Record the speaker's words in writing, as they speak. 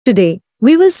Today,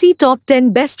 we will see top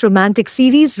 10 best romantic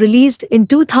series released in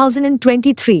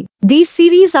 2023. These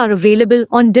series are available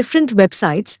on different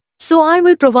websites, so I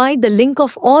will provide the link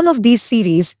of all of these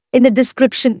series in the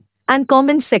description and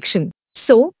comment section.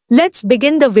 So, let's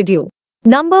begin the video.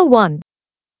 Number 1.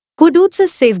 Hududse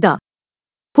Sevda.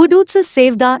 Hududse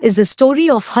Sevda is the story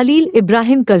of Halil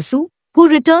Ibrahim Karsu, who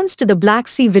returns to the Black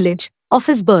Sea village of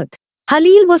his birth.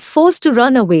 Halil was forced to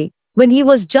run away when he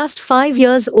was just 5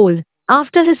 years old,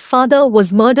 after his father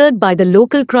was murdered by the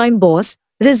local crime boss,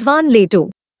 Rizwan Leto.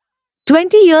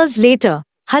 20 years later,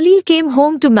 Halil came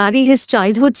home to marry his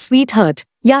childhood sweetheart,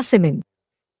 Yasemin.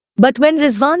 But when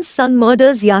Rizwan's son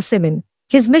murders Yasemin,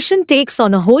 his mission takes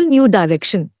on a whole new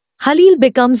direction. Halil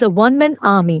becomes a one-man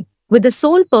army, with the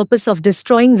sole purpose of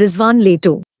destroying Rizwan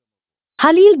Leto.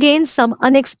 Halil gains some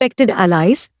unexpected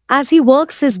allies, as he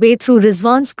works his way through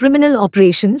Rizwan's criminal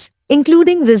operations,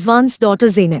 including Rizwan's daughter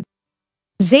Zainab.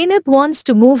 Zainab wants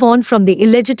to move on from the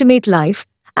illegitimate life,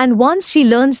 and once she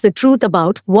learns the truth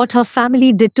about what her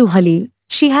family did to Halil,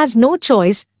 she has no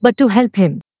choice but to help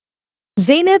him.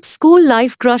 Zainab's school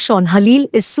life crush on Halil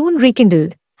is soon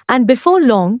rekindled, and before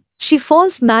long, she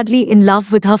falls madly in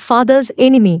love with her father's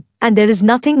enemy, and there is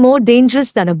nothing more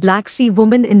dangerous than a Black Sea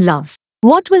woman in love.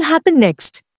 What will happen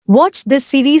next? Watch this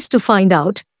series to find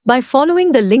out by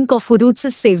following the link of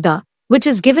Hududse Sevda, which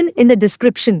is given in the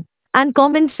description and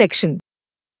comment section.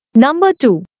 Number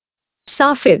 2.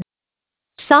 Safir.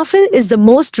 Safir is the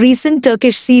most recent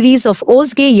Turkish series of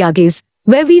Özge Yağız,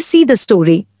 where we see the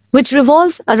story, which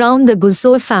revolves around the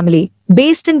Gülsoy family,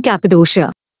 based in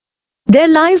Cappadocia. Their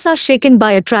lives are shaken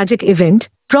by a tragic event,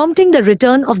 prompting the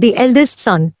return of the eldest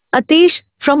son, Ateş,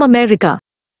 from America.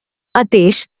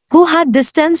 Ateş, who had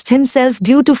distanced himself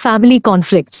due to family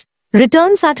conflicts,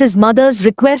 returns at his mother's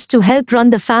request to help run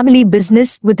the family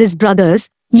business with his brothers,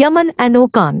 Yaman and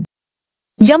Okan.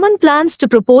 Yaman plans to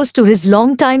propose to his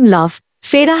longtime love,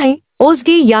 Feraye,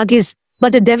 Özge Yağız,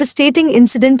 but a devastating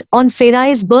incident on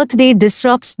Feraye's birthday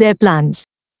disrupts their plans,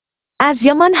 as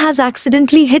Yaman has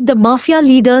accidentally hit the mafia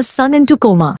leader's son into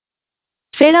coma.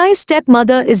 Feraye's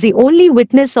stepmother is the only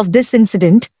witness of this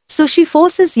incident, so she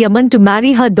forces Yaman to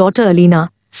marry her daughter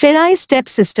Alina, Feraye's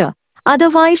stepsister,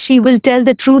 otherwise she will tell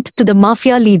the truth to the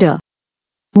mafia leader.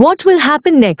 What will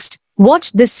happen next?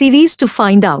 Watch this series to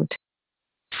find out.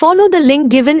 Follow the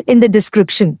link given in the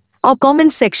description or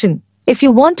comment section if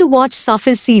you want to watch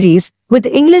Safir series with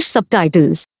English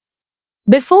subtitles.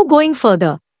 Before going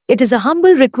further, it is a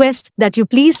humble request that you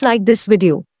please like this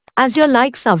video, as your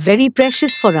likes are very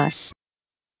precious for us.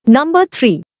 Number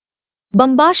 3.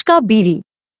 Bambaşka Biri.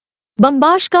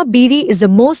 Bambaşka Biri is the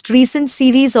most recent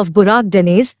series of Burak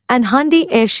Deniz and Hande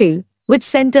Erçel, which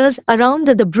centers around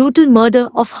the brutal murder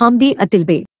of Hamdi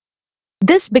Atilbey.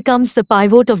 This becomes the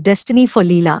pivot of destiny for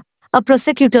Leela, a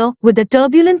prosecutor with a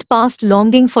turbulent past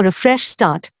longing for a fresh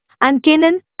start, and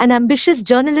Kenan, an ambitious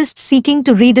journalist seeking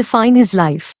to redefine his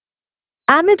life.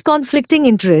 Amid conflicting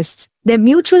interests, their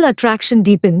mutual attraction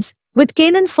deepens, with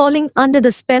Kenan falling under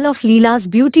the spell of Leela's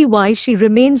beauty while she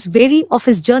remains wary of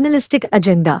his journalistic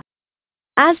agenda.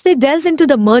 As they delve into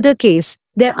the murder case,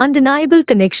 their undeniable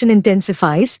connection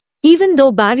intensifies, even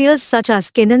though barriers such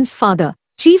as Kenan's father,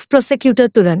 Chief Prosecutor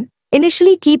Turan,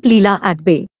 initially keep Leela at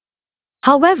bay.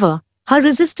 However, her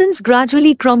resistance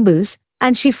gradually crumbles,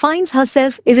 and she finds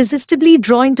herself irresistibly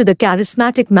drawn to the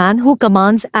charismatic man who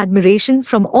commands admiration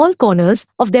from all corners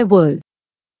of their world.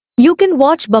 You can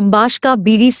watch Bambaşka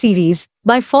Biri series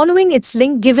by following its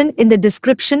link given in the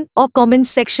description or comment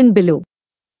section below.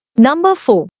 Number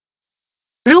 4.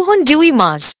 Ruhun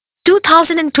Duymaz.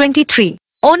 2023.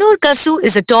 Onur Karsu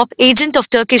is a top agent of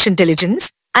Turkish intelligence,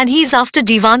 and he is after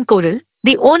Divan Koral,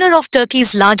 the owner of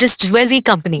Turkey's largest jewelry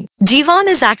company. Divan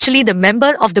is actually the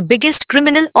member of the biggest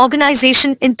criminal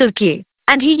organization in Turkey,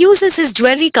 and he uses his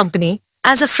jewelry company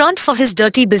as a front for his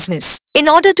dirty business. In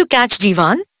order to catch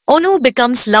Divan, Onur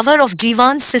becomes lover of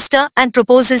Divan's sister and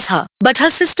proposes her. But her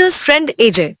sister's friend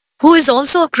Ece, who is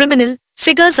also a criminal,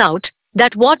 figures out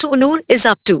that what Onur is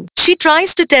up to. She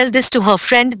tries to tell this to her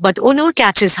friend, but Onur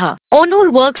catches her.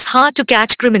 Onur works hard to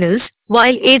catch criminals,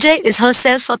 while Ece is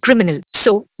herself a criminal.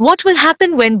 So, what will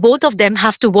happen when both of them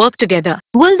have to work together?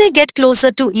 Will they get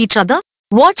closer to each other?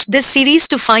 Watch this series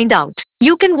to find out.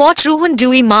 You can watch Ruhun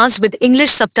Duymaz with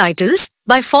English subtitles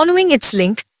by following its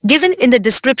link given in the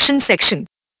description section.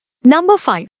 Number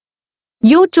 5.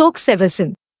 Yo Çok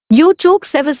Seversin. Yo Çok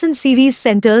Seversin series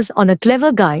centers on a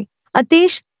clever guy,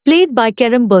 Ateş, played by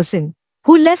Kerem Bürsin,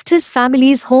 who left his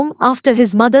family's home after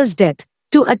his mother's death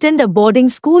to attend a boarding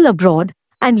school abroad,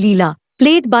 and Leela,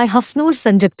 played by Hafsnur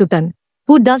Sanjaktutan,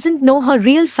 who doesn't know her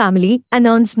real family and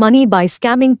earns money by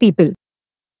scamming people.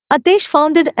 Ateş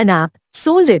founded an app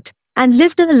sold it, and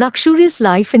lived a luxurious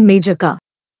life in Majorca.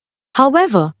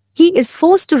 However, he is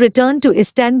forced to return to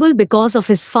Istanbul because of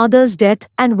his father's death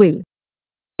and will.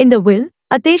 In the will,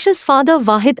 Ateş's father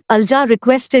Vahid Alca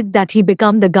requested that he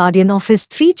become the guardian of his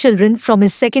 3 children from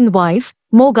his second wife,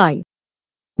 Mogai.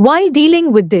 While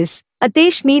dealing with this,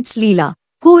 Ateş meets Leela,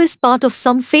 who is part of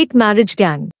some fake marriage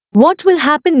gang. What will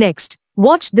happen next?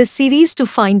 Watch this series to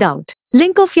find out.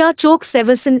 Link of Ya Çok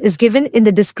Seversin is given in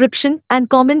the description and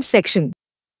comment section.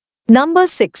 Number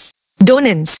 6.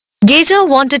 Donins. Geja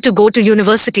wanted to go to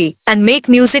university and make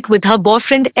music with her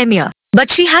boyfriend Emir, but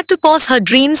she had to pause her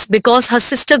dreams because her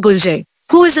sister Gulce,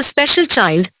 who is a special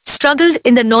child, struggled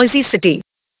in the noisy city.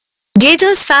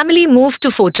 Geja's family moved to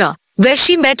Foça, where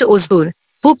she met Ozgur,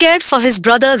 who cared for his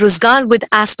brother Ruzgar with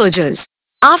Asperger's.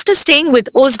 After staying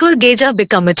with Ozgur, Geja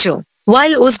became mature,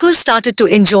 while Ozgur started to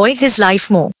enjoy his life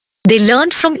more. They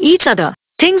learned from each other.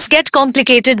 Things get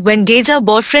complicated when Geja's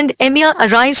boyfriend Emir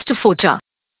arrives to Foça.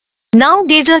 Now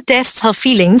Geja tests her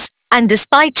feelings, and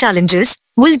despite challenges,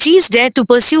 will Gees dare to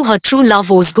pursue her true love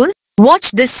Ozgur?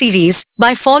 Watch this series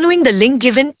by following the link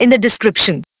given in the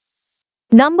description.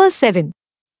 Number 7.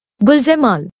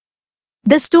 Gulcemal.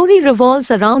 The story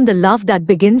revolves around the love that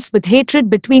begins with hatred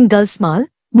between Gulcemal,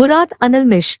 Murat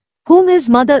Anılmış, whom his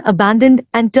mother abandoned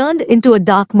and turned into a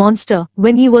dark monster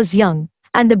when he was young,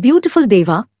 and the beautiful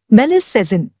Deva, Melis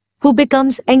Sezen, who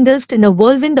becomes engulfed in a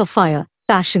whirlwind of fire,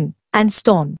 passion, and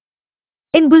storm.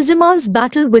 In Gulcemal's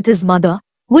battle with his mother,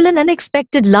 will an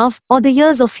unexpected love or the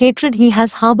years of hatred he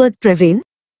has harbored prevail?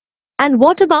 And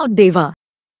what about Deva?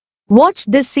 Watch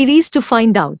this series to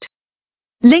find out.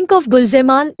 Link of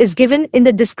Gulcemal is given in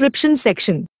the description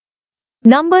section.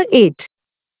 Number 8.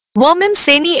 Warmim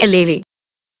Seni Ellere.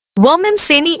 Warmim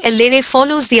Seni Ellere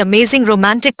follows the amazing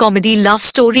romantic comedy love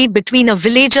story between a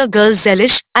villager girl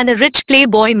Zelish and a rich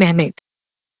playboy Mehmet.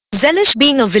 Zelish,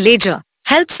 being a villager,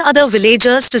 helps other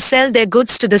villagers to sell their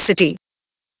goods to the city.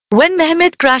 When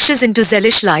Mehmet crashes into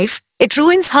Zelish's life, it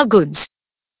ruins her goods.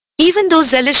 Even though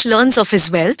Zelish learns of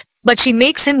his wealth, but she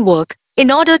makes him work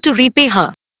in order to repay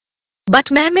her. But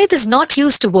Mehmet is not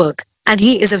used to work, and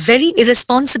he is a very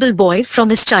irresponsible boy from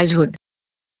his childhood.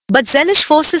 But Zelish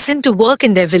forces him to work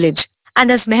in their village, and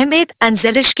as Mehmet and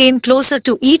Zelish came closer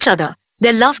to each other,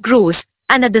 their love grows,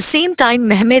 and at the same time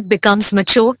Mehmet becomes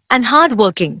mature and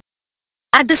hard-working.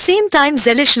 At the same time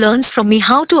Zelish learns from me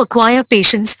how to acquire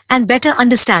patience and better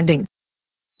understanding.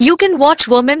 You can watch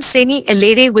Warmim Seni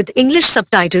Ellere with English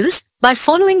subtitles by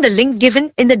following the link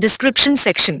given in the description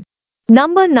section.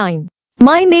 Number 9.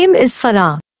 My Name is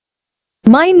Farah.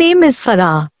 My Name is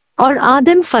Farah, or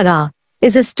Adem Farah,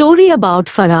 is a story about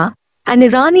Farah, an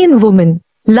Iranian woman,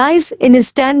 lives in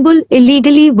Istanbul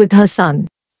illegally with her son.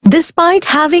 Despite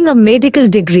having a medical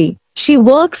degree, she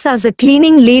works as a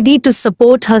cleaning lady to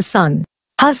support her son.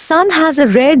 Her son has a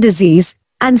rare disease,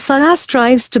 and Farah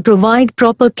strives to provide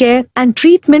proper care and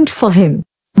treatment for him.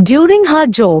 During her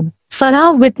job,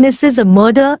 Farah witnesses a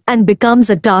murder and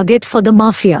becomes a target for the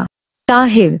mafia.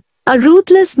 Tahir, a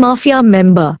ruthless mafia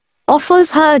member,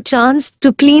 offers her a chance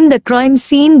to clean the crime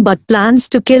scene but plans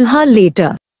to kill her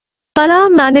later.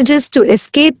 Farah manages to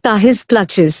escape Tahir's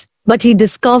clutches, but he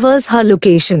discovers her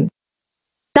location.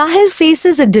 Tahir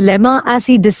faces a dilemma as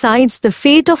he decides the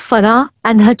fate of Farah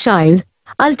and her child,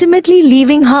 ultimately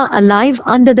leaving her alive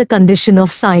under the condition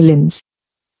of silence.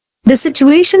 The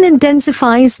situation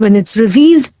intensifies when it's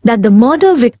revealed that the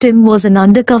murder victim was an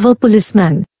undercover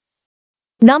policeman.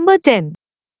 Number 10.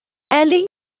 Ali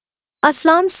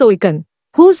Aslan Soykan,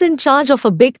 who's in charge of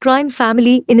a big crime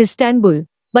family in Istanbul,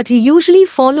 but he usually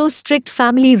follows strict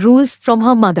family rules from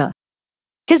her mother.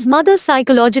 His mother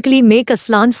psychologically makes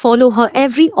Aslan follow her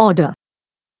every order.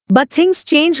 But things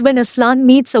change when Aslan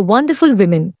meets a wonderful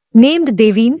woman named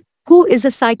Devin, who is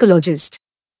a psychologist.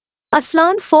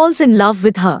 Aslan falls in love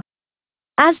with her.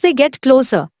 As they get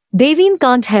closer, Devin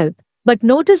can't help but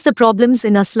notice the problems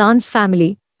in Aslan's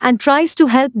family and tries to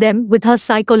help them with her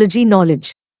psychology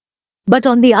knowledge. But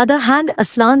on the other hand,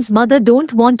 Aslan's mother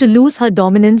don't want to lose her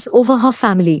dominance over her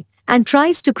family and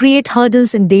tries to create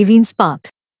hurdles in Devin's path.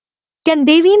 Can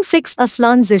Devin fix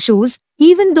Aslan's issues,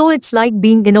 even though it's like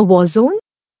being in a war zone?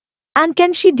 And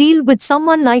can she deal with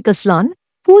someone like Aslan,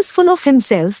 who's full of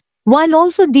himself, while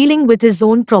also dealing with his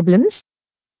own problems?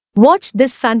 Watch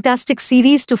this fantastic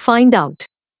series to find out.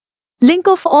 Link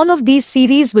of all of these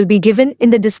series will be given in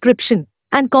the description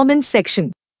and comment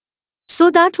section.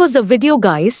 So that was the video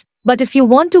guys, but if you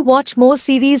want to watch more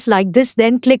series like this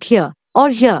then click here or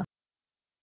here.